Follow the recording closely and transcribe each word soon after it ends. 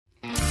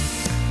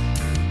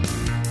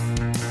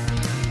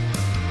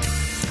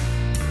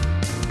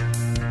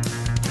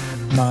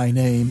My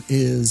name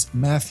is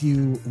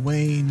Matthew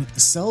Wayne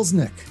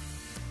Selznick,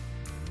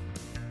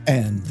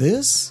 and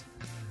this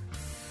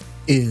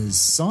is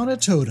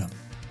Sonatotum,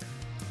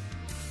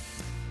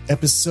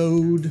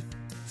 episode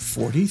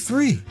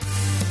 43.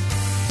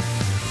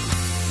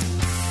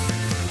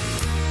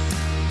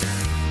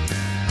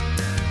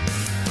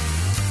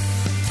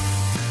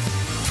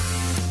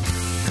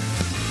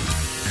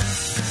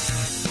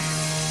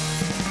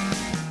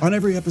 On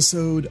every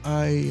episode,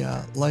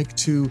 I like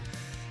to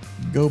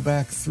go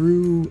back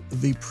through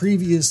the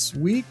previous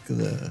week,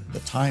 the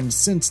time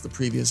since the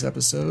previous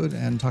episode,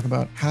 and talk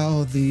about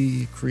how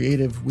the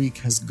creative week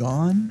has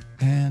gone.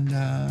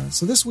 And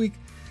so this week,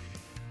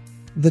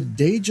 the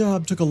day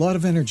job took a lot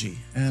of energy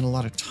and a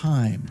lot of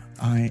time.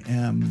 I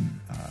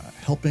am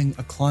helping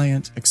a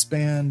client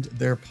expand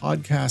their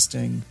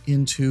podcasting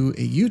into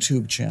a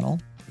YouTube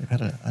channel. They've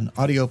had an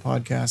audio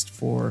podcast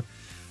for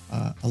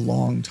a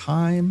long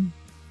time,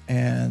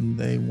 and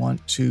they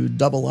want to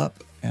double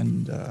up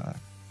and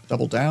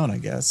double down, I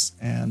guess,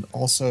 and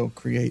also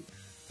create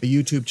a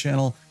YouTube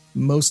channel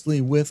mostly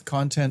with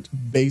content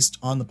based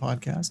on the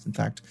podcast. In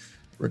fact,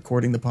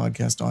 recording the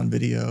podcast on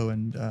video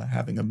and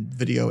having a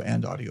video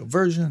and audio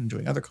version and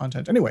doing other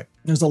content. Anyway,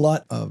 there's a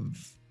lot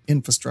of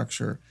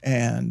infrastructure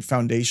and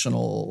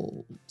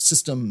foundational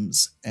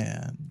systems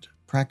and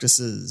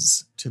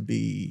practices to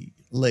be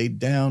laid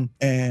down,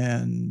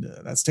 and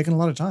that's taken a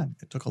lot of time.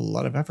 It took a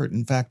lot of effort.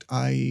 In fact,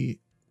 I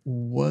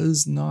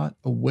was not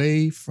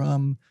away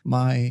from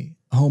my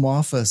home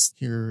office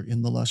here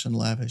in the lush and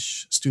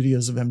lavish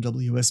studios of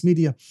MWS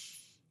Media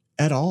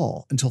at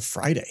all until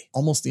Friday,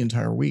 almost the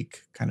entire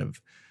week, kind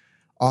of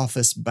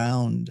office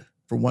bound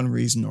for one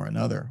reason or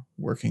another,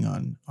 working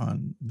on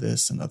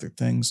this and other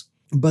things.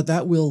 But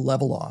that will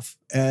level off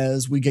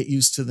as we get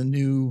used to the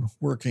new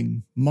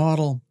working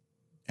model.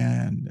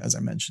 And as I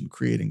mentioned,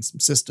 creating some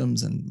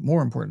systems and,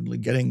 more importantly,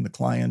 getting the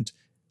client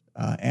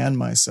and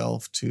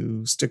myself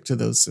to stick to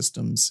those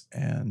systems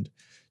and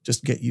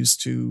just get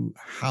used to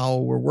how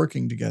we're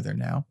working together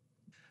now.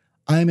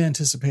 I'm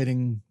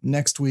anticipating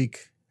next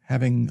week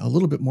having a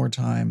little bit more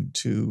time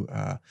to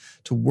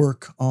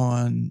work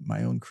on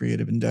my own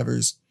creative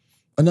endeavors.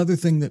 Another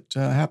thing that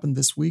happened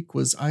this week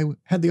was I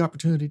had the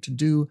opportunity to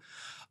do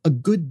a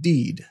good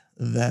deed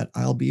that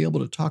I'll be able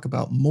to talk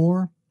about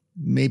more,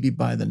 maybe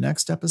by the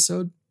next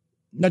episode.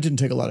 That didn't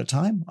take a lot of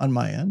time on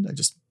my end. I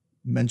just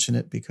mention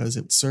it because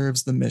it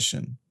serves the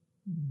mission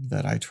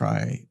that I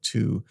try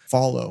to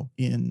follow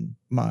in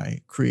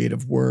my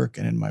creative work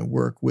and in my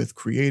work with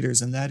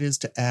creators, and that is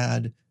to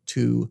add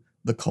to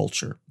the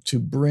culture, to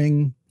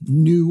bring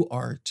new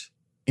art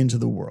into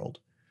the world.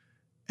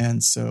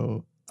 And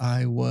so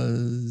I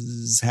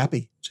was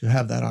happy to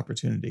have that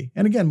opportunity.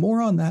 And again,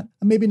 more on that,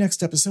 maybe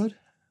next episode,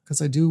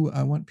 because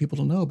I want people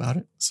to know about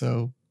it.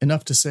 So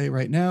enough to say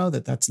right now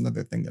that that's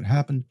another thing that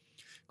happened.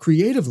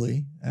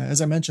 Creatively,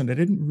 as I mentioned, I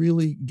didn't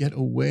really get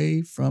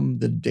away from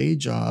the day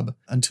job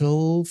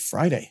until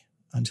Friday,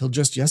 until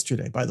just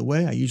yesterday. By the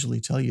way, I usually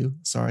tell you,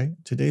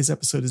 today's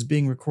episode is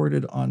being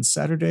recorded on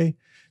Saturday,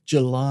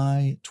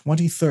 July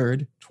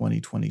 23rd,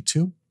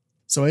 2022.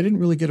 So I didn't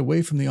really get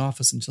away from the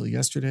office until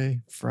yesterday,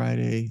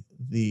 Friday,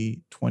 the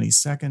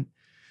 22nd.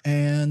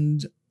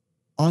 And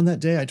on that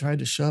day, I tried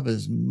to shove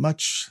as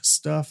much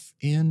stuff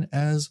in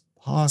as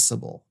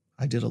possible.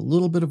 I did a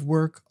little bit of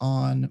work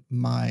on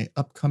my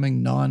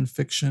upcoming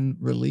nonfiction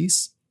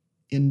release,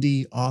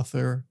 Indie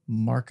Author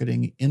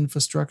Marketing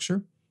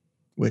Infrastructure,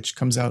 which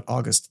comes out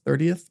August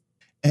 30th.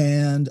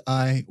 And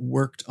I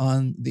worked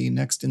on the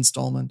next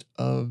installment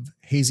of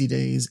Hazy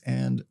Days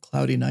and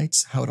Cloudy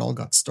Nights, How It All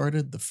Got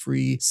Started, the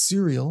free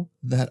serial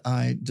that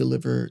I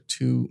deliver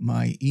to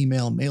my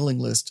email mailing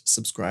list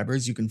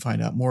subscribers. You can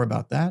find out more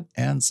about that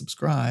and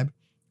subscribe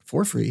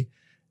for free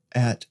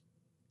at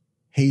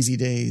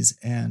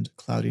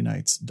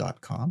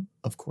hazydaysandcloudynights.com,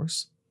 of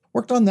course.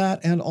 Worked on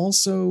that and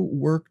also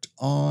worked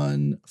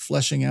on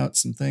fleshing out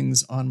some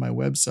things on my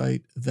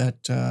website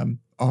that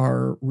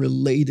are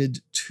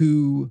related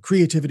to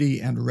creativity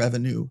and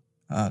revenue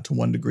to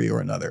one degree or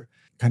another,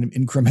 kind of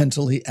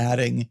incrementally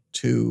adding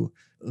to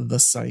the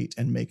site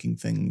and making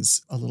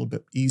things a little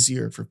bit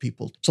easier for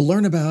people to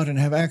learn about and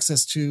have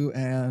access to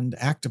and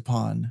act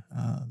upon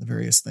the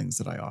various things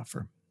that I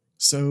offer.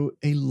 So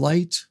a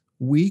light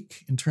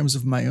week in terms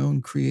of my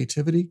own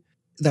creativity.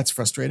 That's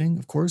frustrating,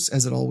 of course,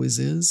 as it always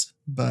is,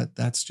 but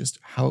that's just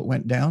how it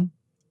went down.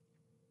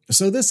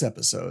 So this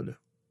episode,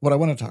 what I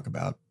want to talk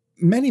about,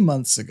 many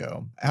months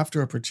ago,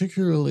 after a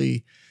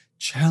particularly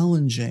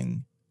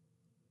challenging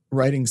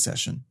writing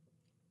session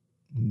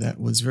that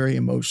was very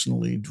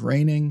emotionally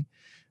draining,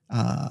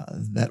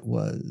 that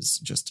was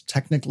just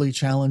technically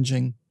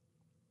challenging,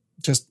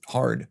 just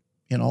hard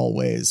in all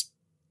ways,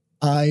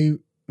 I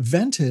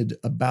vented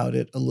about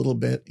it a little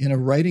bit in a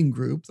writing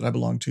group that I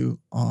belong to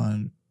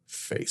on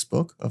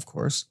Facebook, of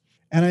course.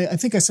 And I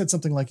think I said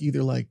something like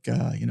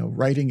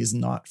writing is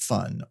not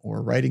fun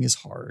or writing is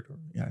hard. Or,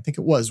 I think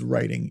it was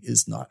writing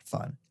is not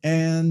fun.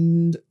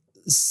 And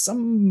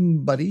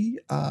somebody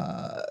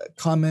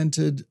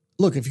commented,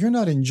 look, if you're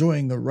not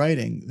enjoying the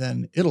writing,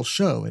 then it'll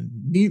show, and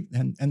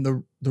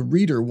the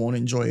reader won't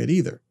enjoy it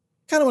either.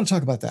 Kind of want to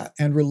talk about that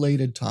and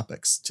related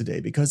topics today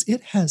because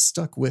it has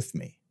stuck with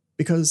me,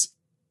 because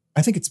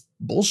I think it's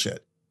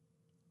bullshit.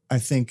 I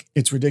think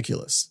it's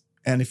ridiculous.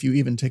 And if you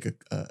even take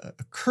a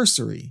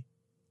cursory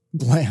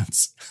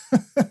glance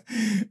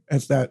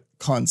at that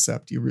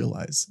concept, you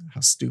realize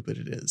how stupid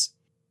it is.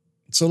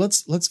 So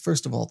let's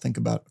first of all think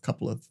about a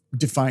couple of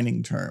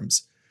defining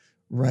terms,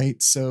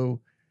 right?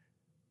 So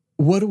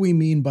what do we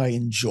mean by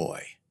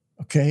enjoy?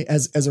 Okay,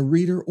 as a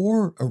reader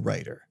or a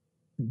writer,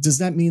 does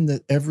that mean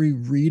that every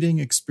reading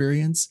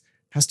experience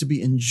has to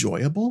be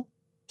enjoyable,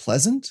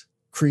 pleasant,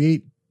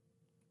 create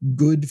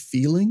good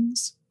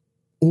feelings?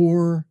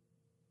 Or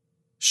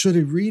should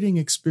a reading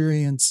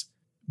experience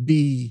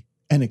be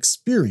an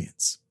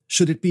experience?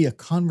 Should it be a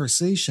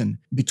conversation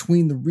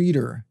between the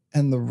reader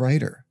and the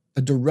writer?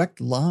 A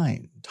direct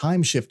line,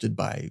 time shifted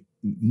by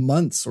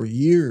months or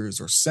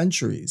years or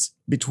centuries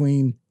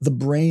between the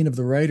brain of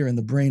the writer and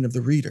the brain of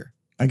the reader.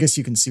 I guess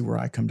you can see where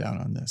I come down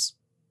on this.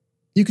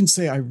 You can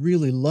say, I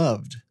really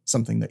loved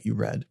something that you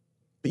read,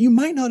 but you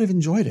might not have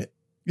enjoyed it.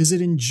 Is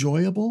it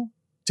enjoyable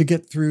to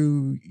get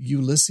through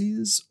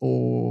Ulysses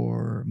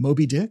or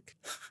Moby Dick?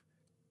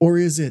 Or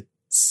is it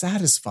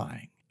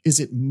satisfying? Is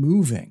it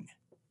moving?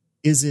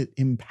 Is it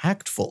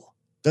impactful?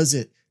 Does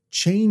it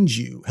change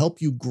you,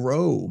 help you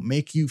grow,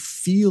 make you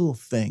feel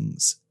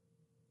things?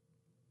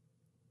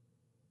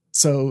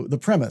 So the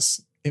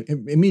premise,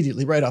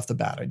 immediately right off the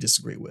bat, I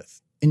disagree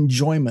with.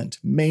 Enjoyment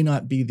may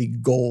not be the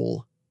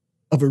goal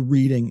of a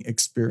reading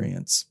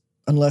experience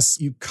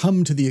unless you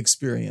come to the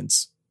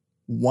experience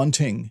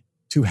wanting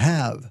to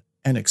have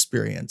an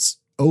experience,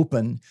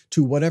 open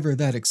to whatever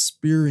that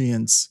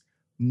experience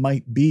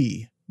might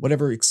be,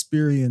 whatever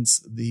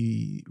experience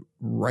the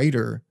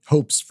writer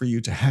hopes for you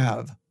to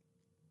have.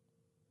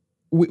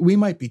 We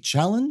might be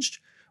challenged,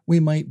 we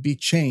might be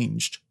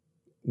changed,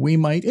 we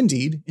might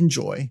indeed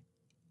enjoy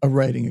a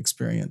writing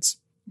experience.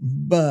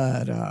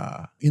 But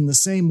in the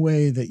same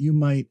way that you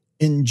might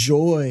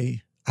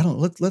enjoy,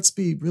 let's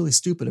be really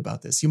stupid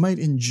about this. You might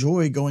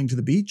enjoy going to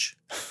the beach,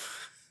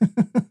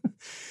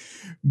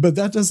 but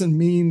that doesn't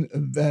mean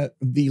that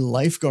the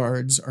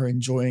lifeguards are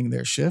enjoying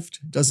their shift.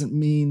 It doesn't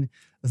mean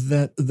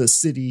that the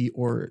city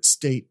or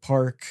state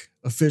park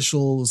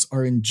officials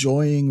are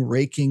enjoying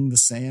raking the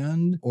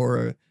sand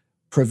or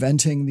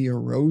preventing the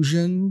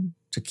erosion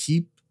to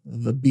keep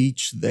the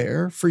beach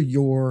there for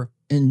your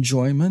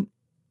enjoyment.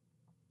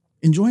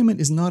 Enjoyment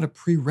is not a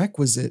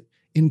prerequisite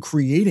in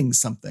creating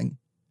something.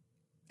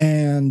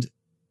 And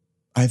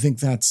I think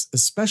that's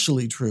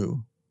especially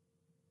true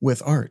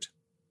with art.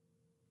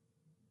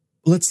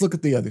 Let's look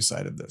at the other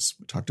side of this.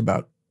 We talked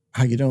about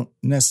how you don't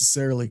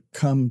necessarily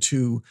come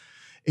to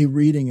a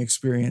reading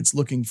experience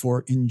looking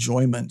for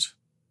enjoyment.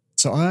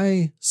 So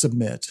I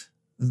submit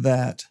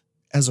that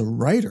as a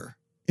writer,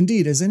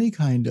 indeed, as any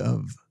kind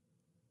of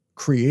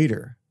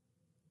creator,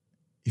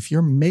 if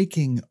you're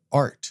making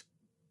art,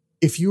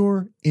 if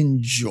you're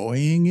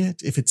enjoying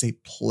it, if it's a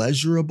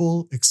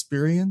pleasurable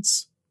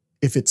experience,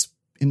 if it's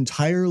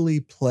entirely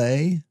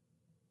play,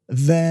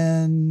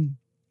 then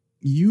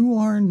you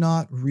are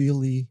not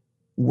really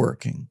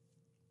working.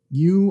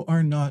 You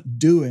are not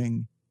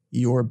doing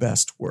your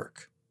best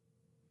work.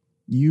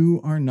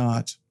 You are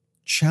not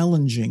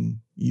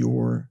challenging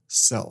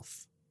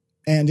yourself.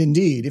 And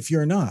indeed, if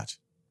you're not,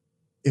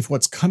 if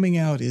what's coming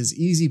out is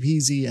easy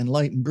peasy and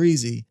light and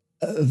breezy,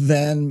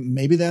 then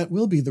maybe that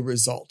will be the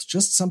result.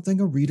 Just something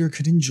a reader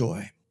could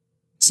enjoy.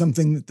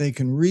 Something that they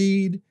can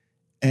read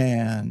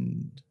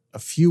and a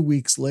few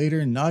weeks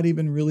later not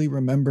even really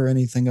remember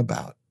anything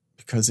about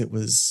because it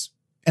was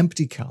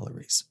empty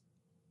calories.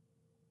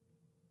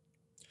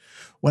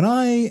 When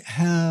I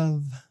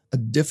have a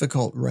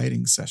difficult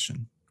writing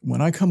session,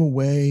 when I come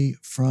away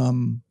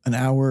from an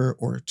hour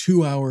or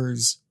 2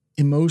 hours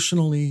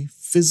emotionally,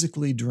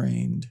 physically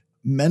drained,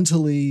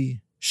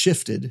 mentally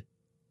shifted,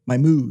 my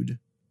mood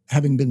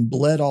having been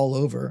bled all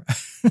over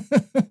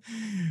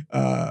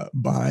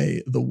by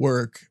the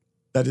work,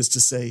 that is to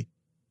say,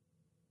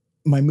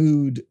 my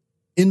mood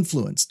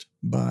influenced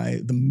by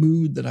the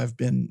mood that I've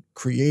been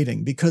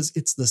creating, because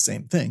it's the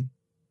same thing.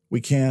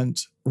 We can't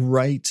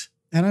write,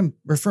 and I'm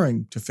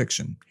referring to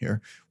fiction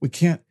here, we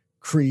can't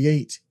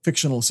create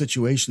fictional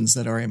situations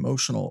that are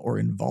emotional or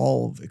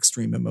involve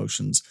extreme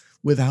emotions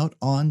without,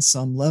 on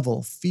some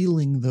level,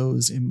 feeling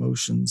those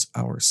emotions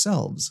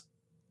ourselves.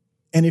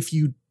 And if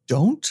you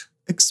don't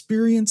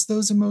experience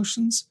those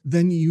emotions,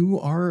 then you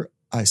are,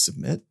 I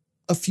submit,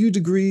 a few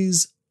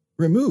degrees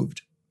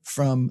removed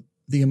from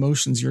the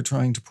emotions you're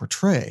trying to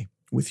portray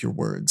with your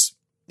words.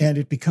 And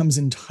it becomes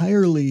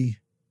entirely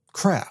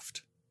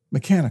craft,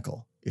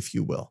 mechanical, if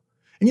you will.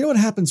 And you know what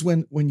happens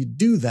when you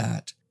do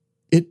that?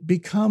 It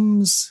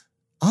becomes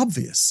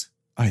obvious,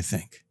 I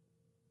think.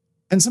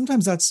 And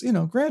sometimes that's,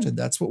 granted,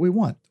 that's what we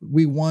want.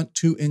 We want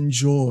to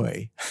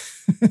enjoy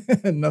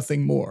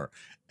nothing more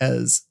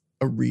as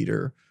a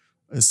reader,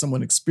 as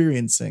someone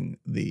experiencing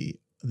the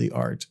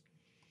art.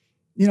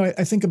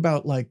 I think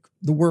about like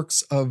the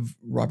works of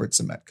Robert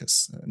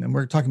Zemeckis, and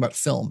we're talking about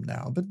film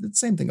now, but the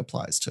same thing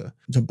applies to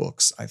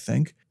books, I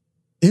think.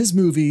 His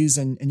movies,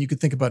 and you could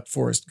think about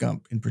Forrest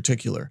Gump in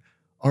particular,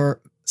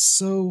 are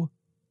so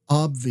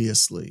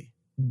obviously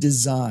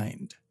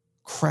designed,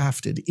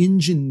 crafted,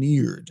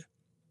 engineered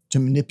to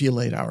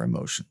manipulate our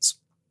emotions.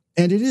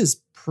 And it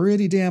is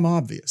pretty damn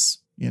obvious,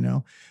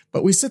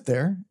 but we sit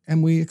there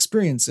and we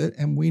experience it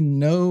and we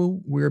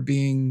know we're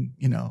being,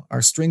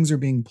 our strings are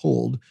being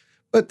pulled,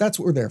 but that's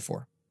what we're there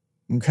for.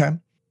 Okay.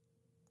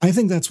 I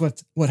think that's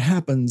what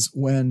happens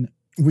when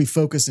we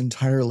focus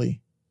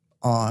entirely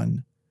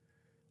on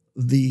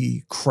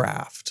the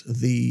craft,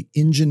 the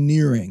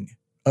engineering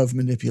of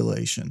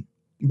manipulation.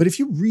 But if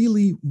you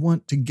really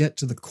want to get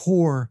to the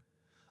core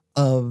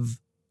of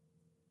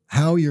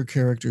how your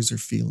characters are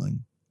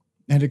feeling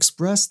and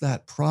express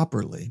that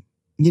properly,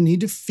 you need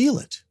to feel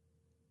it.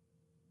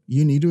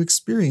 You need to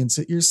experience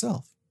it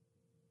yourself.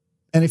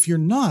 And if you're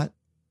not,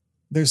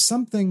 there's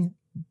something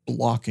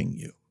blocking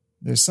you.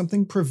 There's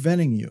something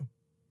preventing you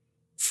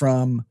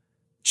from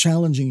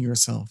challenging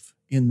yourself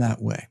in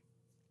that way.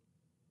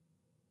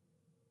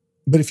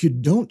 But if you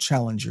don't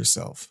challenge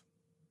yourself,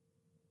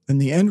 then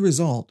the end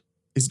result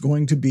is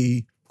going to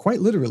be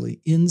quite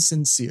literally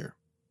insincere.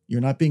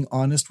 You're not being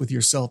honest with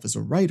yourself as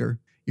a writer.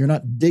 You're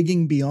not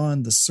digging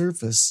beyond the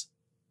surface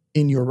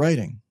in your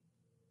writing.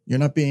 You're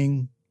not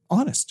being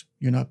honest.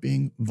 You're not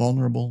being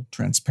vulnerable,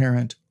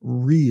 transparent,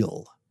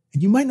 real.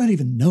 And you might not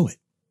even know it.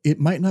 It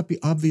might not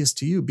be obvious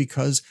to you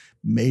because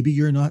maybe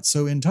you're not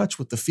so in touch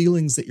with the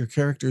feelings that your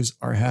characters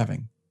are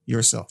having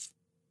yourself.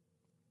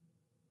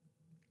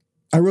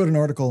 I wrote an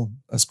article,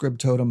 a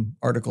Scribtotem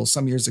article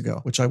some years ago,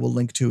 which I will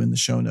link to in the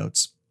show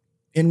notes,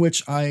 in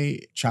which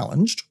I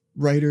challenged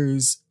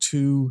writers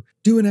to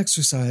do an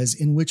exercise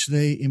in which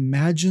they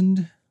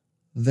imagined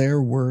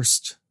their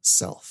worst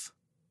self.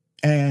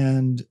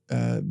 And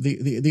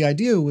the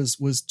idea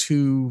was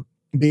to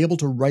be able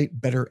to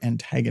write better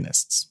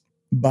antagonists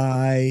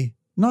by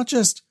not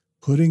just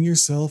putting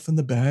yourself in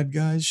the bad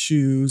guy's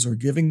shoes or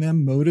giving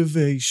them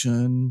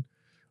motivation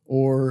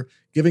or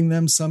giving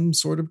them some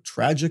sort of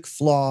tragic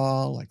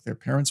flaw, like their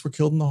parents were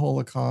killed in the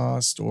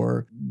Holocaust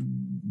or,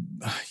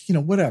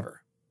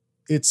 whatever.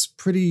 It's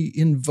pretty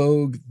in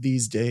vogue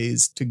these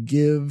days to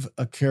give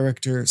a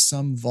character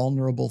some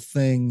vulnerable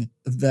thing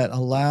that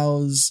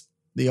allows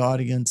the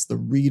audience, the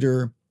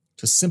reader,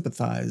 to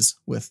sympathize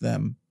with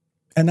them.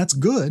 And that's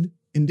good,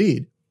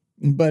 indeed.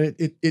 But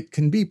it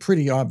can be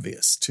pretty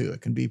obvious, too.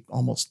 It can be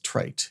almost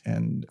trite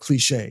and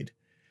cliched.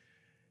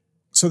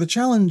 So the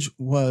challenge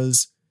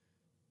was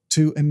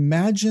to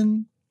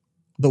imagine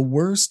the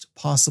worst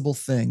possible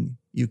thing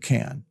you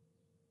can.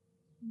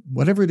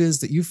 Whatever it is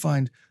that you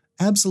find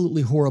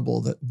absolutely horrible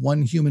that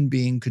one human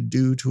being could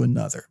do to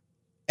another.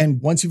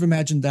 And once you've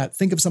imagined that,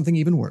 think of something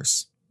even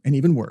worse, and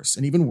even worse,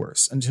 and even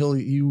worse, until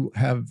you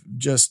have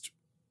just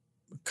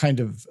kind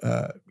of,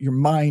 your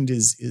mind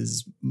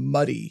is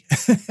muddy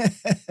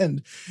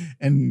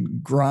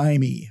and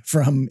grimy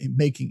from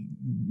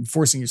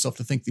forcing yourself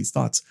to think these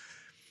thoughts.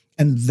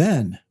 And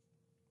then,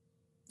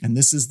 and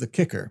this is the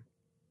kicker,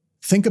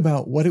 think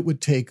about what it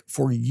would take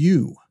for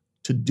you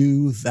to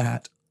do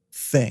that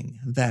thing,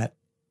 that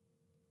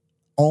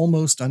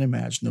almost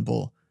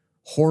unimaginable,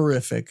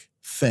 horrific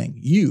thing.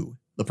 You,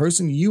 the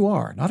person you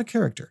are, not a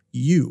character,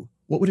 you.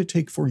 What would it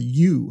take for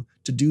you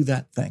to do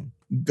that thing?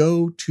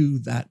 Go to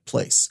that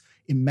place.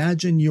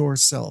 Imagine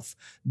yourself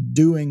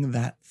doing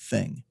that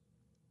thing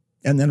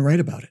and then write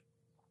about it.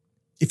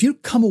 If you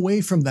come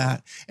away from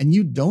that and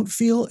you don't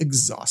feel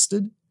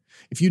exhausted,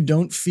 if you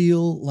don't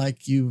feel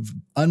like you've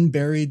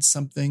unburied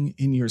something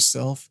in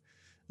yourself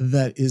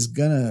that is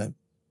going to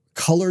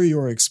color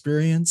your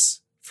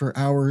experience for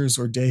hours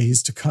or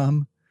days to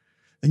come,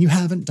 then you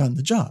haven't done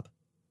the job.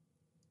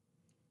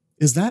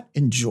 Is that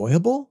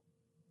enjoyable?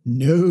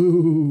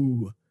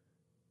 No.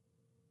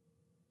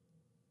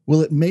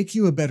 Will it make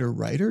you a better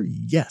writer?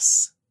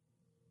 Yes.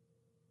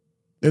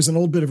 There's an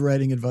old bit of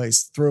writing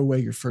advice: throw away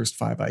your first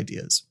 5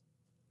 ideas.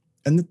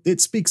 And it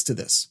speaks to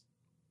this.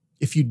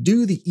 If you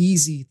do the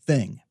easy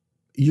thing,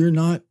 you're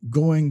not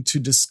going to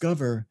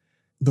discover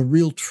the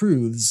real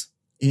truths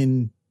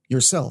in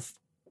yourself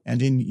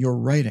and in your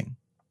writing.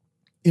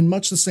 In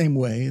much the same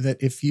way that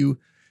if you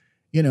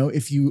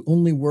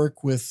only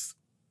work with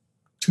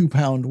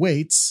 2-pound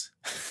weights,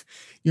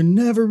 you're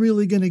never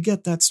really going to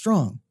get that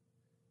strong.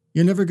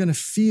 You're never going to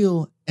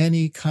feel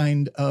any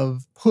kind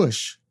of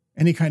push,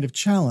 any kind of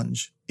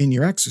challenge in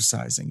your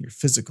exercising, your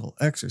physical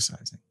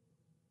exercising.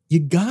 You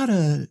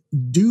gotta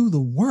do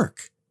the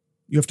work.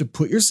 You have to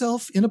put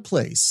yourself in a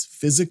place,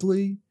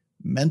 physically,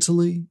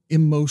 mentally,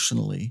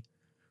 emotionally,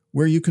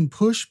 where you can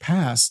push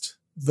past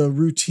the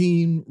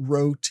routine,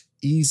 rote,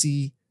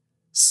 easy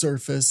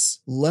surface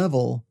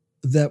level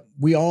that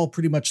we all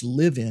pretty much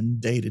live in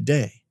day to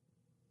day.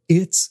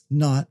 It's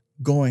not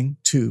going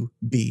to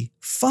be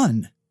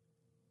fun.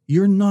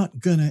 You're not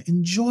going to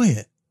enjoy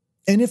it.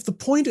 And if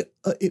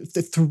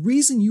if the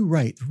reason you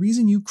write, the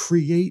reason you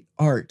create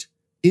art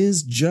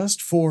is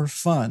just for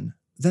fun,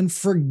 then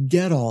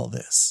forget all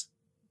this.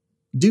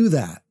 Do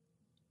that.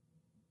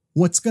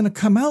 What's going to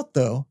come out,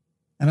 though,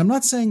 and I'm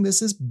not saying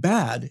this is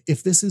bad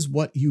if this is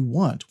what you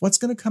want, what's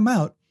going to come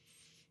out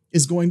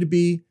is going to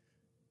be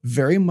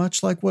very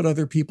much like what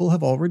other people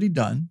have already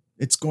done.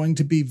 It's going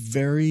to be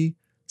very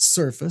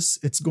surface.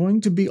 It's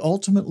going to be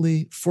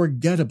ultimately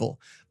forgettable.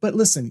 But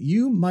listen,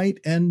 you might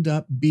end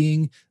up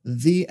being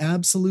the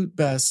absolute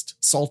best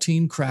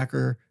saltine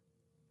cracker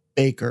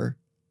baker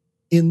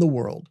in the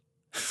world.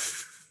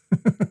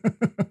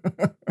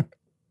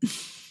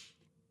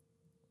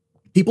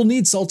 People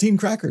need saltine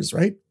crackers,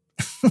 right?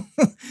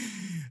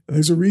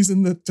 There's a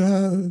reason that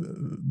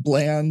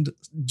bland,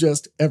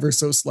 just ever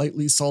so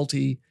slightly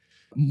salty,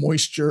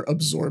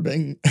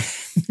 moisture-absorbing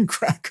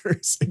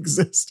crackers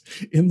exist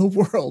in the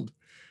world.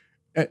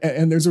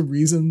 And there's a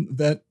reason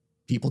that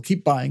people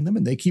keep buying them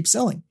and they keep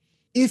selling.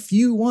 If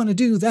you want to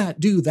do that,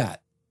 do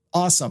that.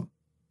 Awesome.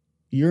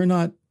 You're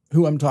not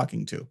who I'm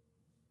talking to.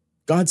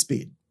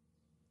 Godspeed.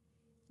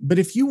 But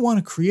if you want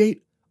to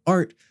create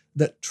art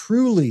that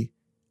truly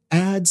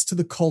adds to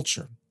the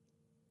culture,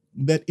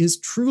 that is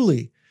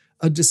truly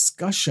a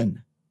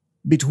discussion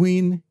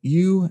between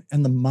you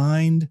and the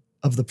mind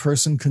of the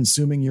person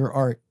consuming your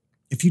art,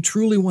 if you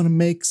truly want to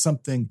make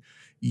something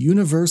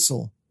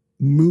universal,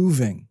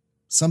 moving,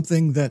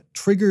 something that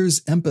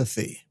triggers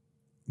empathy,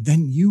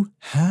 then you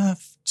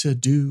have to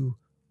do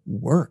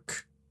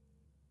work.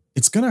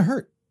 It's going to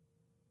hurt.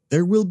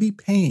 There will be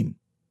pain,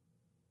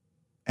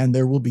 and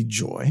there will be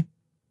joy,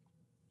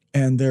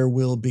 and there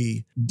will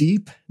be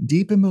deep,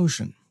 deep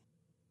emotion.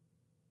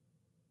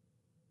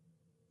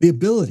 The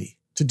ability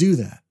to do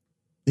that,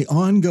 the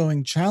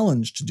ongoing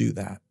challenge to do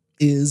that,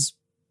 is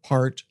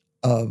part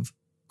of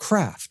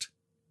craft,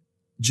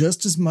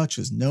 just as much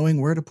as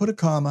knowing where to put a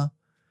comma,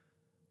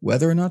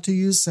 whether or not to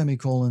use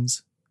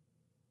semicolons.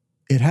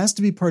 It has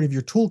to be part of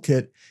your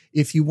toolkit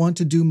if you want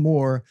to do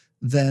more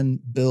than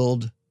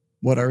build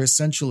what are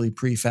essentially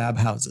prefab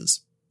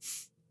houses.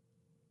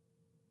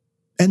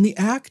 And the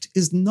act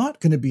is not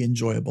going to be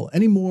enjoyable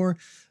any more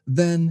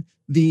than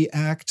the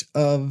act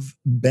of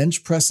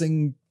bench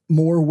pressing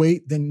more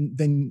weight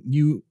than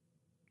you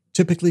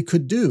typically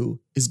could do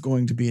is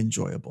going to be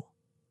enjoyable.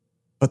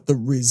 But the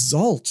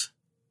result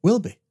will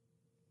be.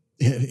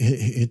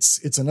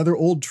 It's another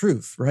old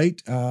truth,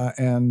 right?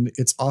 And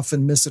it's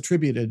often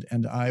misattributed,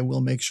 and I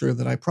will make sure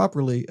that I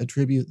properly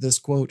attribute this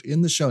quote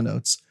in the show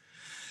notes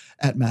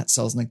at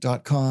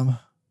mattselznick.com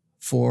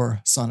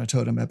for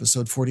Sonatotum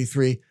episode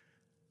 43.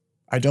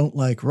 I don't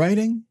like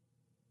writing.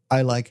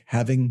 I like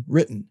having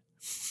written.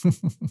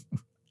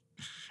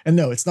 And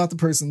no, it's not the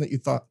person that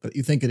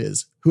you think it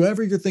is.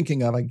 Whoever you're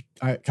thinking of,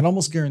 I can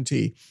almost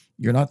guarantee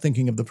you're not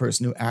thinking of the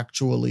person who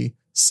actually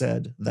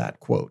said that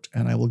quote.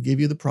 And I will give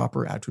you the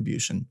proper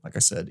attribution, like I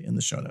said, in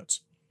the show notes.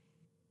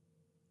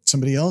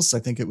 Somebody else, I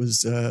think it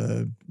was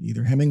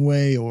either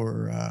Hemingway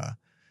or,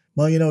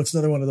 it's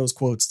another one of those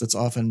quotes that's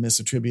often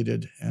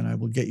misattributed, and I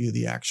will get you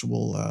the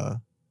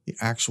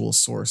actual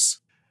source.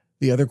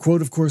 The other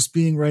quote, of course,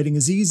 being writing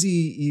is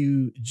easy.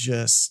 You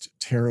just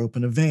tear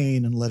open a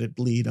vein and let it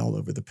bleed all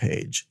over the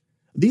page.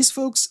 These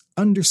folks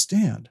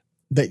understand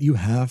that you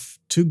have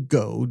to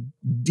go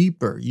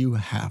deeper. You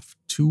have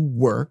to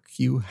work.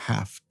 You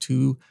have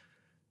to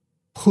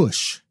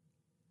push.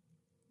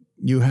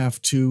 You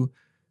have to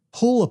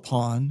pull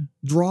upon,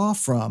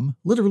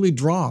 literally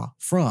draw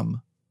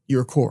from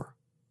your core.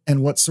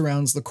 And what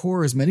surrounds the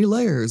core is many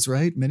layers,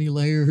 right? Many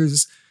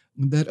layers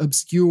that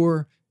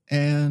obscure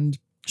and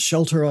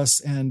shelter us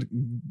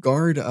and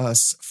guard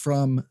us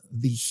from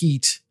the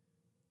heat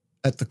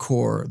at the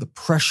core, the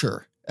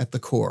pressure at the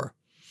core.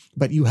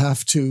 But you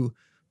have to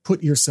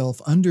put yourself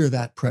under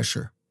that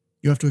pressure.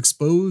 You have to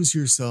expose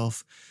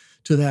yourself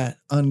to that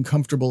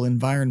uncomfortable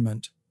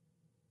environment,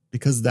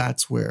 because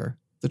that's where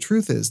the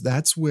truth is.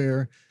 That's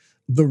where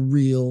the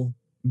real,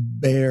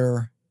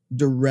 bare,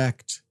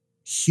 direct,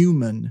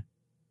 human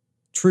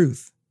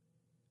truth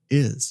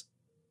is.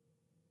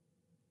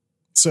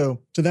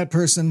 So to that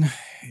person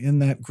in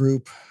that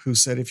group who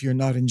said, if you're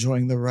not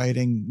enjoying the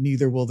writing,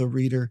 neither will the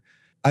reader,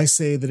 I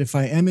say that if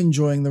I am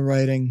enjoying the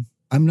writing,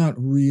 I'm not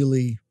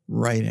really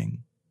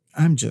writing.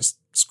 I'm just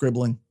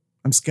scribbling.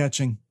 I'm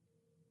sketching.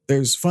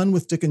 There's fun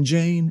with Dick and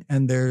Jane,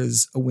 and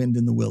there's A Wind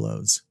in the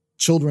Willows.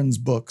 Children's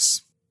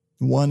books.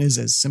 One is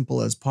as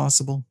simple as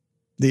possible.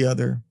 The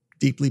other,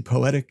 deeply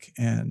poetic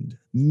and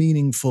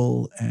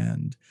meaningful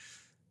and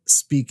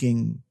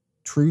speaking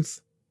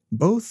truth.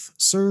 Both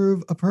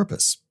serve a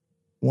purpose.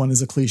 One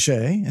is a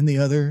cliche, and the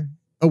other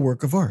a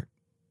work of art.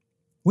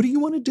 What do you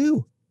want to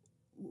do?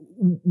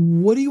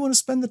 What do you want to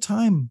spend the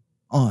time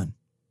on?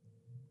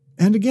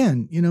 And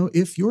again,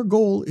 if your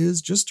goal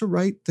is just to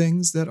write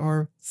things that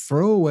are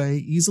throwaway,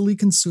 easily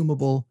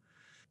consumable,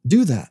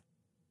 do that.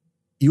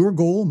 Your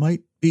goal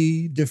might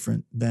be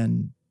different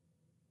than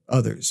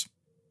others.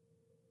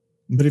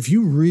 But if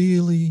you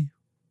really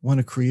want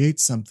to create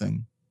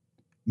something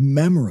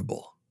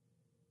memorable,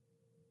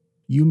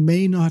 you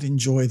may not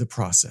enjoy the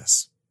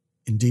process.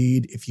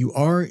 Indeed, if you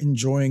are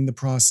enjoying the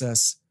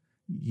process,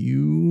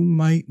 you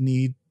might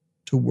need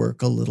to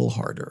work a little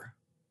harder.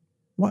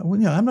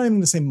 I'm not even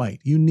going to say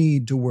might. You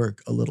need to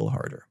work a little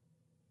harder.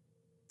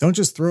 Don't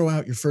just throw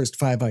out your first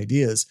 5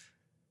 ideas.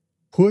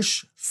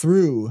 Push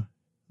through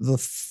the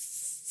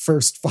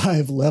first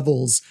 5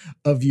 levels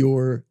of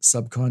your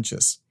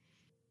subconscious.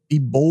 Be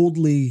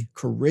boldly,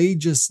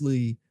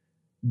 courageously,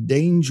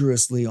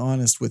 dangerously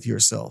honest with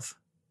yourself.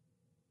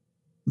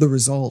 The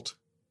result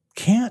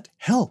can't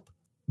help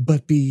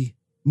but be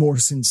more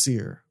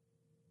sincere,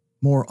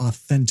 more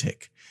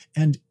authentic,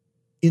 and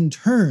in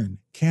turn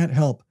can't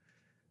help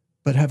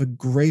but have a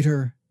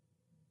greater,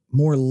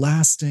 more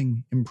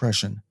lasting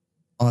impression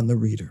on the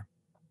reader.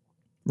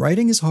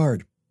 Writing is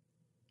hard.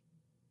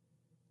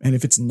 And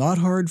if it's not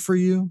hard for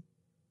you,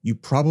 you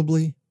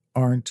probably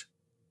aren't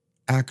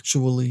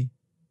actually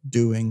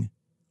doing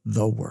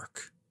the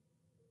work.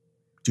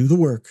 Do the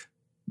work.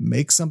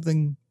 Make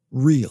something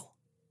real.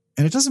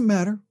 And it doesn't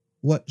matter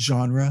what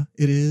genre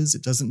it is.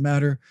 It doesn't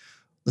matter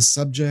the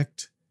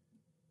subject.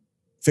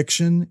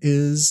 Fiction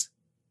is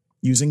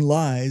using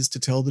lies to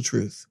tell the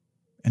truth.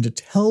 And to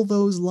tell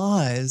those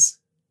lies,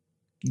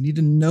 you need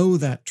to know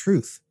that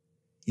truth.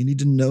 You need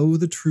to know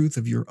the truth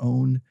of your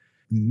own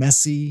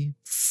messy,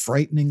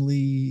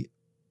 frighteningly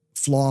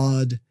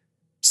flawed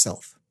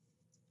self.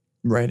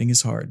 Writing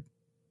is hard.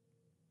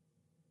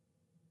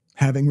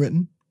 Having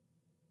written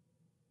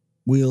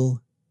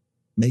will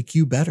make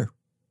you better.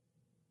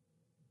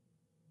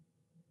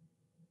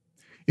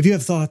 If you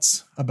have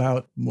thoughts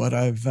about what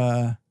I've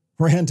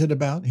ranted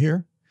about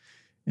here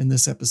in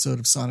this episode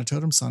of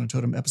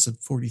Sonatotum episode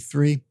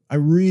 43, I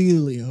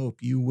really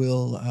hope you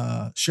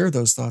will share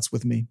those thoughts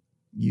with me.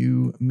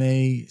 You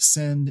may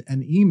send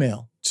an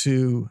email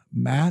to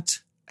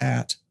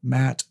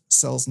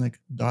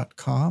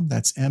matt@mattselznick.com.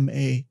 That's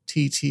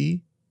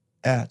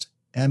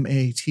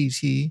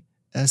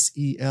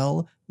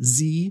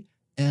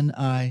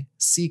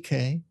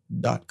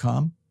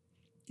MATT@MATTSELZNICK.com.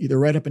 Either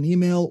write up an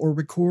email or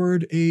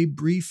record a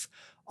brief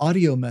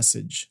audio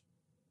message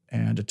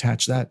and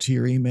attach that to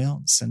your email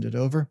and send it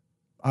over.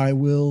 I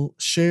will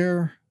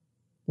share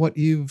what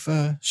you've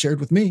shared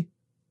with me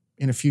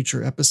in a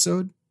future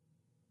episode,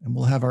 and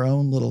we'll have our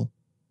own little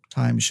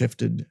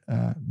time-shifted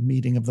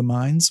meeting of the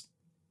minds.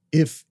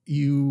 If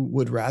you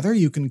would rather,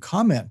 you can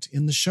comment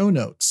in the show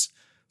notes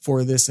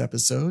for this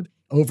episode.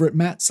 Over at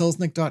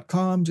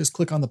mattselznick.com, just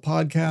click on the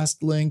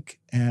podcast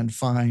link and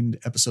find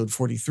episode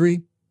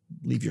 43.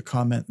 Leave your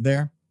comment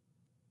there.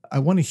 I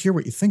want to hear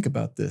what you think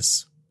about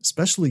this,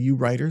 especially you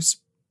writers.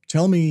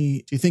 Tell me,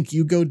 do you think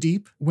you go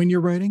deep when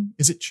you're writing?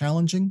 Is it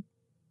challenging?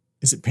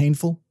 Is it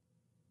painful?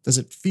 Does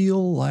it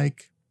feel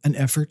like an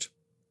effort?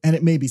 And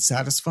it may be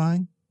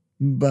satisfying,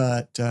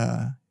 but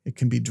it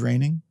can be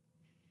draining.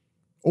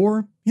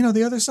 Or,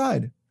 the other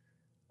side.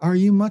 Are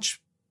you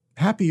much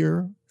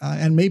happier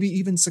and maybe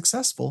even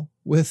successful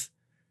with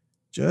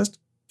just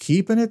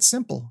keeping it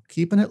simple,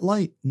 keeping it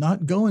light,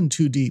 not going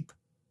too deep,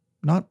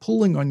 not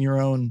pulling on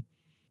your own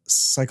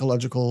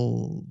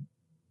psychological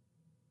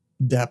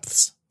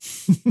depths?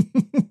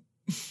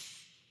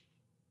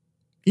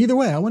 Either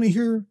way, I want to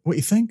hear what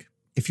you think.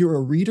 If you're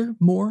a reader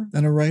more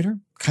than a writer,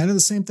 kind of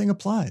the same thing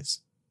applies.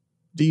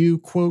 Do you,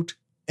 quote,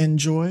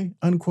 enjoy,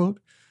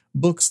 unquote,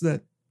 books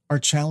that are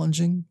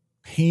challenging,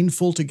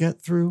 painful to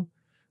get through,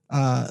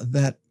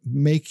 that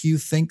make you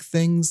think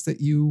things that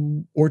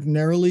you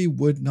ordinarily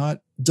would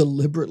not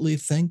deliberately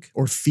think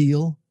or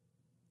feel?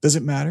 Does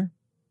it matter?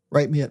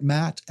 Write me at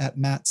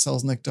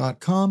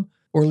matt@mattselznick.com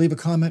or leave a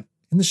comment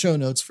in the show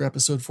notes for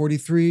episode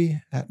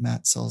 43 at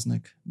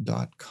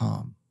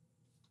mattselznick.com.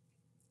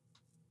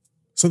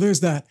 So there's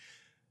that.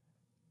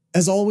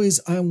 As always,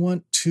 I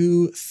want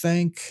to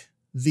thank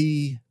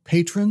the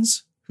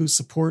patrons who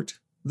support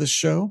the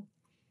show.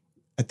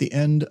 At the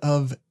end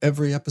of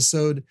every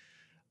episode,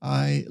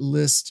 I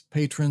list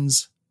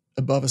patrons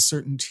above a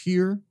certain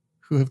tier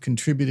who have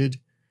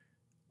contributed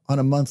on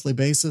a monthly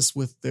basis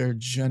with their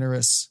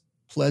generous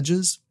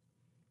pledges.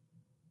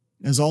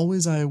 As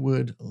always, I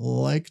would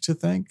like to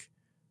thank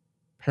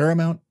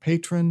Paramount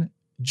patron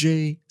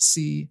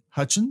J.C.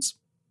 Hutchins.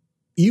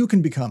 You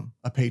can become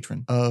a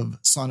patron of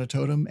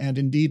Sonatotum and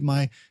indeed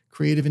my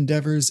creative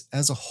endeavors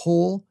as a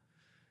whole.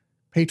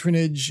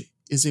 Patronage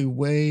is a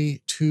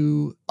way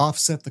to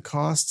offset the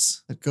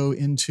costs that go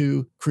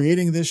into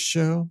creating this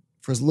show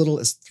for as little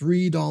as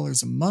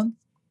 $3 a month.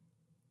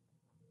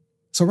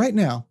 So right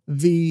now,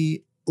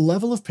 the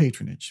level of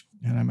patronage,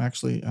 and I'm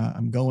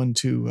going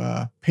to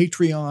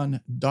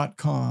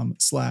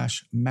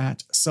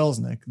patreon.com/Matt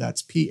Selznick.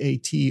 That's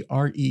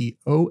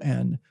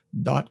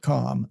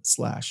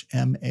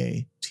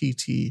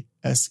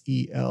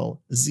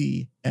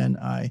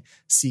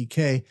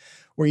patreon.com/MATTSELZNICK,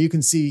 where you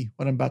can see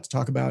what I'm about to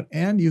talk about,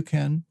 and you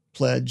can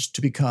pledge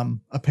to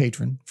become a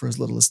patron for as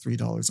little as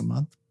 $3 a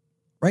month.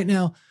 Right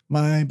now,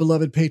 my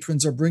beloved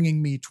patrons are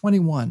bringing me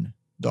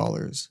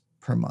 $21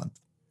 per month.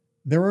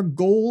 There are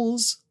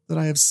goals that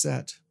I have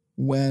set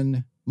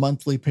when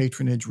monthly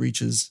patronage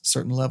reaches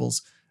certain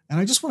levels. And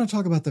I just want to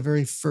talk about the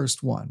very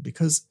first one,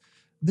 because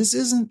this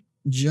isn't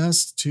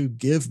just to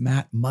give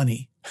Matt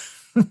money.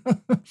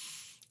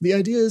 The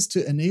idea is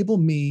to enable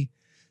me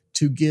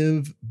to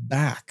give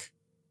back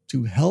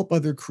to help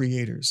other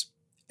creators.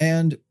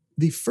 And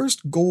the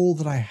first goal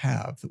that I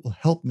have that will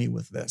help me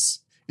with this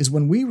is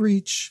when we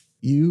reach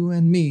you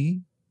and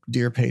me,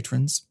 dear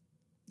patrons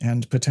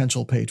and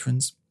potential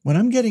patrons, when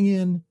I'm getting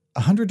in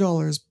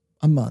 $100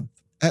 a month,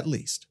 at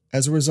least,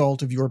 as a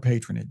result of your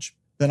patronage,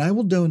 then I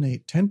will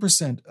donate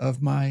 10%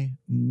 of my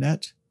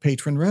net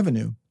patron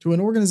revenue to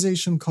an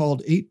organization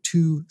called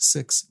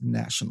 826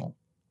 National.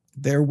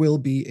 There will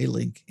be a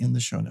link in the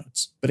show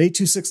notes. But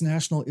 826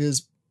 National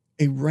is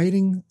a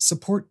writing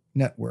support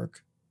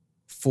network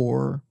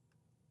for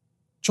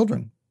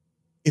children.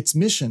 Its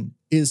mission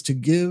is to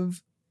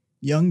give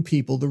young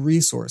people the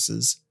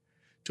resources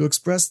to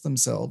express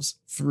themselves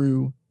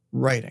through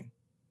writing.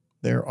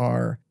 There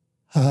are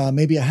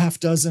maybe a half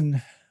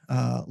dozen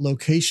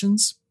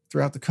locations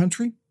throughout the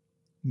country,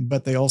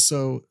 but they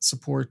also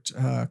support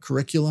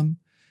curriculum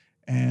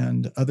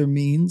and other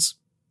means.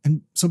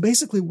 And so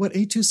basically what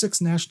 826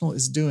 National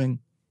is doing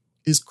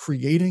is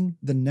creating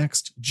the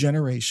next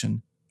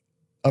generation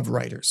of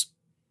writers.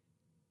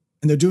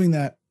 And they're doing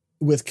that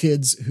with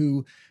kids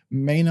who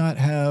may not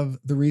have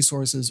the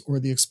resources or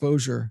the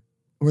exposure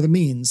or the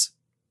means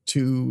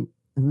to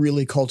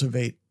really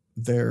cultivate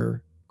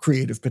their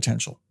creative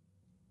potential.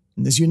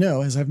 And as you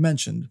know, as I've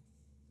mentioned,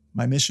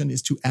 my mission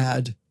is to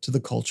add to the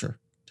culture,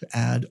 to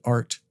add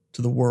art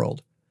to the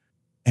world.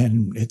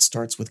 And it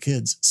starts with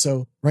kids.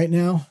 So right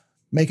now,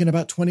 making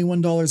about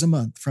 $21 a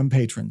month from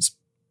patrons.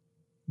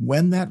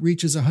 When that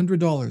reaches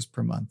 $100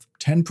 per month,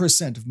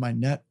 10% of my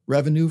net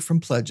revenue from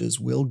pledges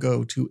will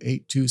go to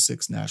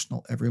 826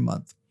 National every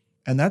month.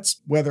 And that's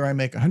whether I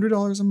make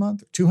 $100 a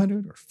month, or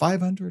 $200, or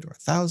 $500, or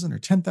 $1,000, or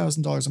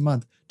 $10,000 a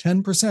month.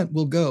 10%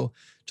 will go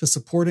to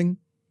supporting,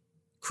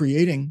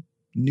 creating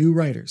new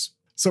writers.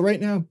 So right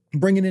now, I'm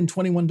bringing in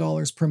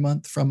 $21 per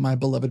month from my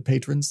beloved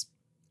patrons.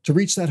 To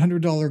reach that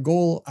 $100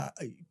 goal,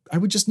 I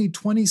would just need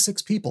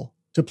 26 people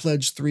to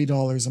pledge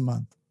 $3 a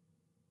month.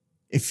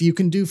 If you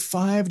can do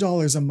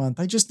 $5 a month,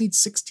 I just need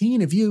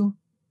 16 of you.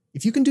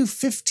 If you can do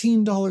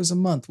 $15 a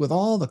month with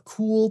all the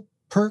cool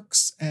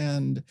perks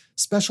and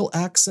special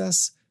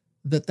access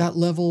that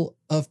level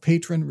of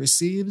patron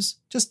receives,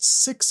 just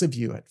 6 of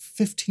you at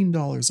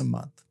 $15 a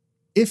month.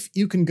 If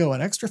you can go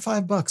an extra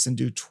 $5 and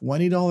do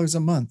 $20 a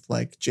month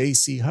like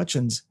J.C.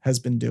 Hutchins has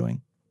been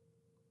doing,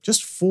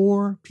 just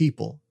 4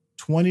 people,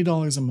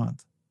 $20 a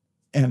month,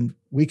 and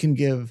we can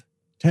give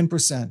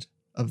 10%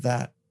 of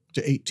that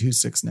to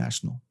 826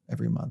 National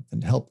every month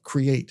and help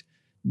create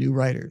new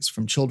writers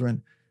from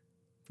children,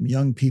 from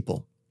young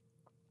people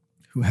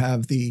who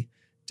have the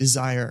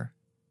desire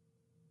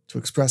to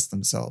express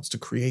themselves, to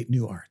create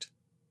new art.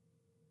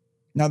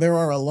 Now, there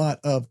are a lot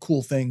of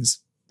cool things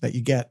that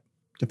you get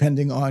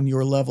depending on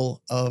your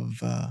level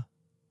of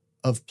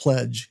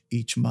pledge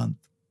each month.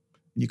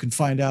 You can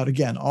find out,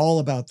 again, all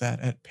about that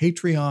at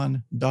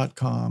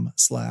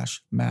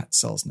patreon.com/Matt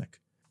Selznick.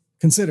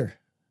 Consider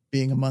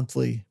being a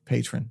monthly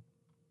patron,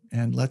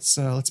 and let's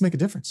make a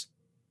difference.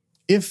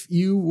 If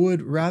you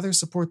would rather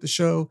support the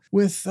show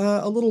with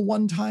a little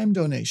one-time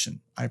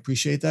donation, I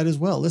appreciate that as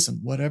well. Listen,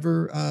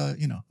 whatever,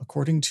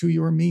 according to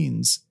your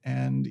means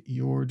and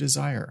your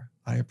desire,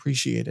 I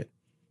appreciate it.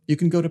 You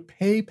can go to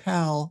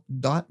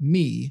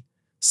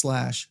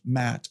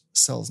paypal.me/Matt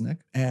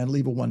Selznick and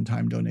leave a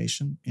one-time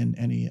donation in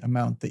any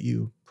amount that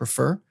you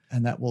prefer,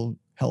 and that will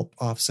help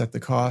offset the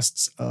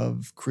costs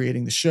of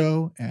creating the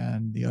show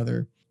and the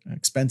other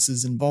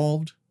expenses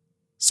involved,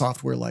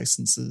 software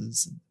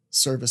licenses, and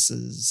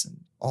services,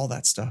 and all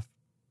that stuff.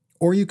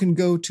 Or you can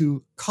go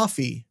to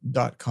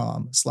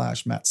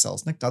coffee.com/Matt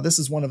Selznick. Now, this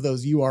is one of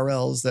those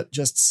URLs that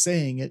just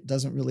saying it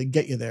doesn't really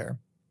get you there.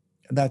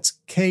 That's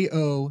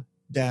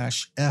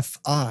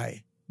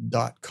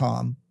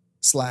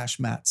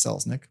ko-fi.com/Matt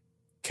Selznick.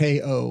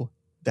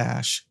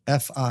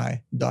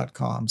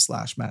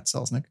 ko-fi.com/Matt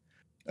Selznick.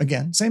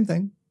 Again, same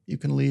thing. You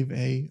can leave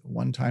a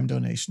one-time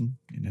donation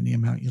in any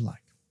amount you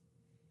like.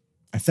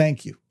 I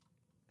thank you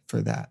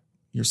for that.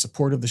 Your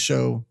support of the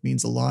show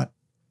means a lot.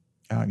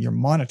 Your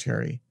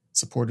monetary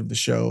support of the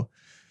show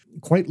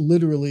quite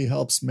literally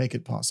helps make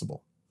it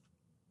possible.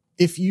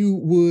 If you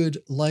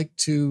would like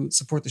to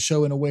support the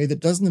show in a way that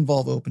doesn't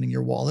involve opening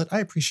your wallet, I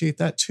appreciate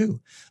that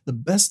too. The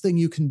best thing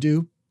you can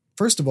do,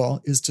 first of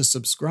all, is to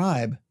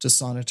subscribe to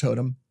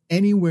Sonatotum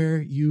anywhere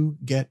you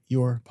get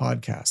your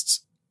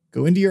podcasts.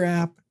 Go into your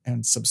app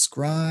and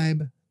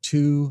subscribe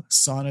to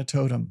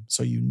Sonatotum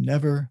so you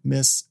never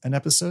miss an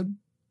episode.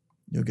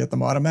 You'll get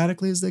them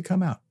automatically as they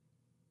come out.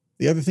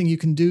 The other thing you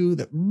can do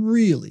that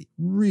really,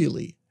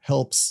 really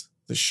helps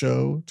the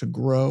show to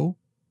grow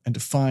and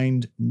to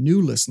find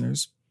new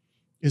listeners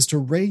is to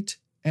rate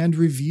and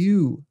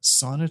review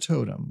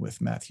Sonatotum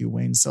with Matthew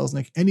Wayne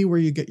Selznick anywhere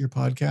you get your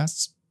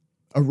podcasts.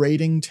 A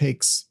rating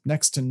takes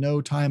next to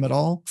no time at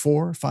all,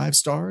 4 or 5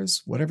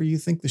 stars, whatever you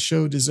think the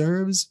show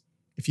deserves.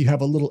 If you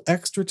have a little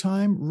extra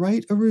time,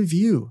 write a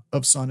review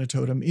of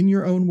Sonatotum in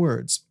your own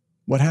words.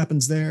 What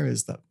happens there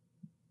is the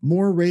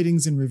more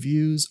ratings and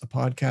reviews a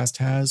podcast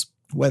has,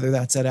 whether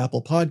that's at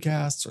Apple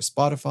Podcasts or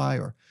Spotify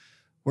or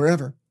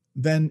wherever,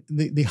 then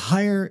the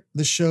higher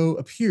the show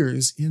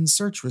appears in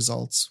search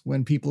results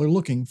when people are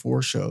looking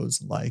for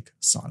shows like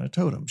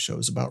Sonatotum,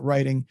 shows about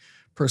writing,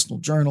 personal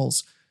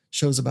journals,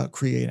 shows about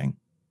creating.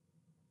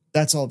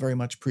 That's all very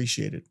much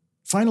appreciated.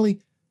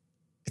 Finally,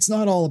 it's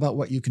not all about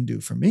what you can do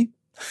for me.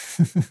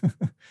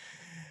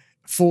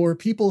 For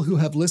people who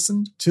have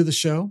listened to the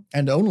show,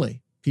 and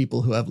only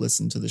people who have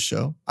listened to the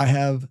show, I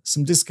have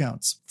some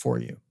discounts for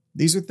you.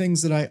 These are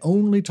things that I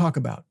only talk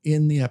about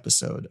in the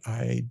episode.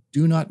 I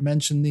do not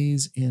mention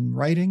these in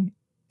writing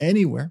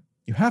anywhere.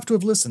 You have to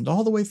have listened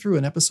all the way through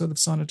an episode of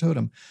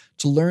Sonatotum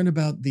to learn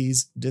about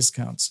these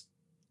discounts.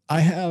 I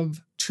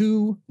have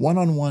 2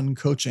 one-on-one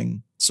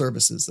coaching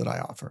services that I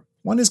offer.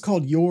 One is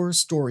called Your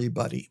Story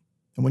Buddy.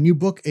 And when you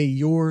book a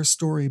Your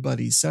Story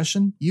Buddy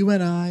session, you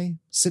and I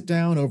sit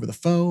down over the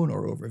phone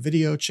or over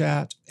video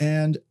chat,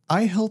 and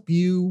I help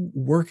you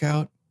work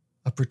out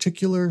a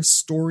particular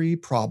story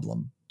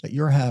problem that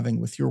you're having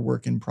with your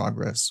work in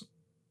progress,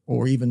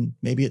 or even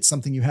maybe it's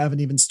something you haven't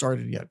even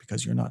started yet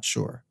because you're not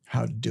sure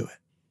how to do it.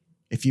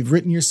 If you've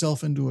written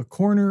yourself into a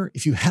corner,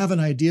 if you have an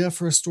idea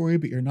for a story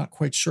but you're not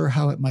quite sure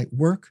how it might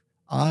work,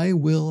 I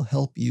will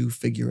help you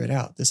figure it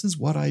out. This is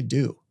what I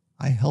do.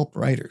 I help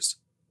writers.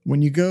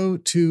 When you go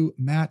to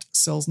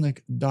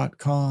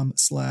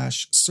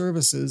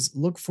mattselznick.com/services,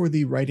 look for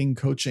the writing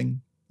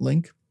coaching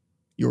link,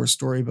 Your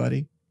Story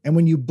Buddy. And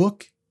when you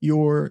book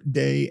your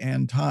day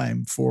and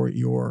time for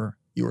your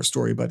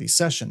Story Buddy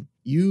session,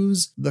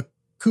 use the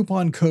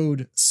coupon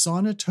code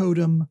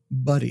Sonatotum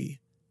Buddy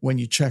when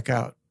you check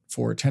out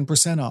for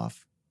 10%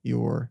 off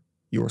your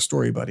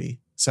Story Buddy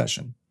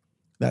session.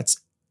 That's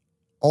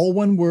all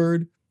one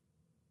word,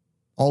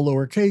 all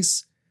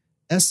lowercase,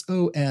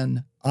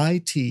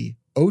 SONITOTUMBUDDY,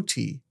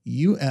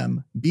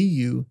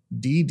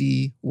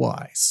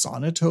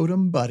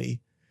 Sonatotum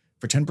Buddy,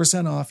 for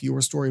 10% off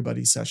your Story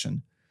Buddy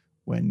session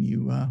when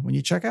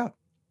you check out.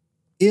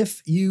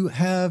 If you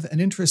have an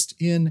interest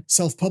in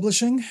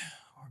self-publishing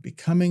or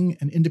becoming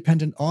an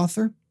independent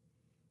author,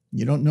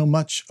 you don't know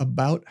much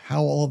about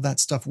how all of that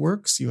stuff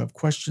works, you have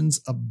questions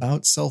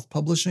about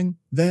self-publishing,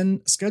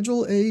 then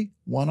schedule a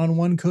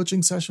one-on-one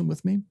coaching session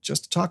with me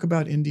just to talk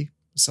about indie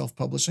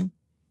self-publishing.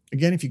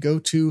 Again, if you go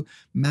to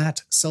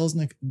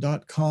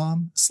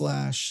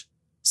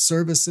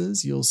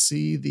mattselznick.com/services, you'll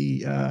see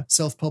the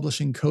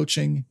self-publishing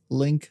coaching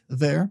link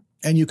there,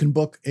 and you can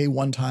book a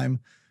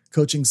one-time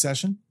coaching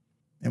session.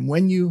 And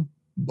when you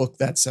book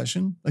that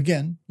session,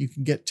 again, you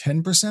can get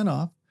 10%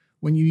 off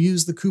when you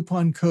use the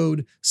coupon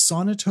code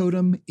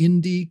Sonatotum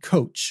Indie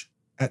Coach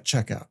at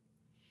checkout.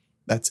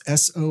 That's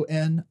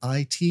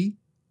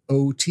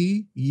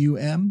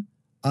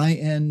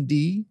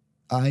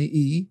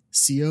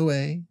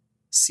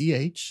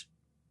SONITOTUMINDIECOACH,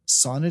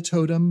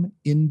 Sonatotum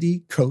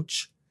Indie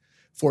Coach,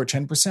 for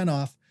 10%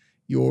 off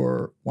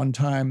your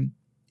one-time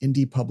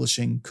indie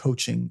publishing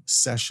coaching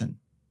session.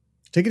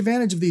 Take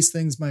advantage of these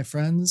things, my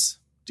friends.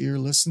 Dear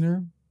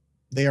listener,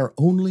 they are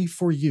only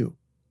for you.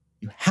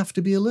 You have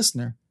to be a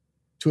listener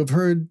to have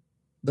heard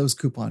those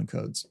coupon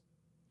codes.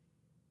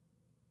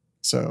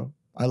 So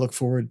I look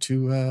forward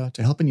to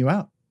helping you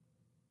out.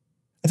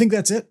 I think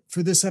that's it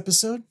for this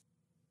episode.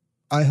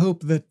 I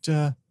hope that,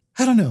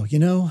 I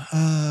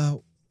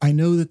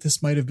know that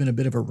this might have been a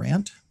bit of a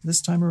rant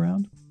this time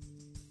around,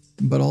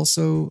 but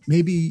also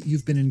maybe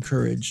you've been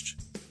encouraged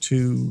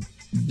to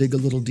dig a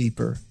little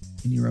deeper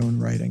in your own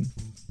writing,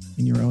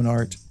 in your own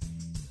art,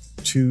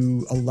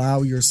 to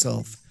allow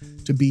yourself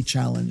to be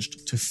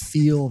challenged, to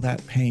feel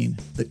that pain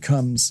that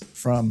comes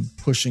from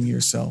pushing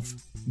yourself,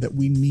 that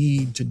we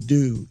need to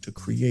do to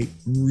create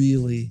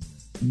really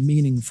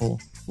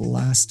meaningful,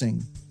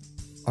 lasting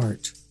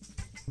art.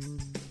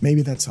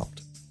 Maybe that's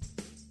helped.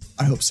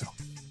 I hope so.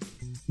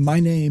 My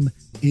name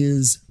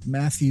is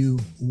Matthew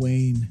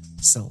Wayne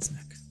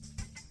Selznick.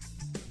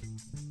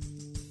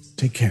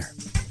 Take care.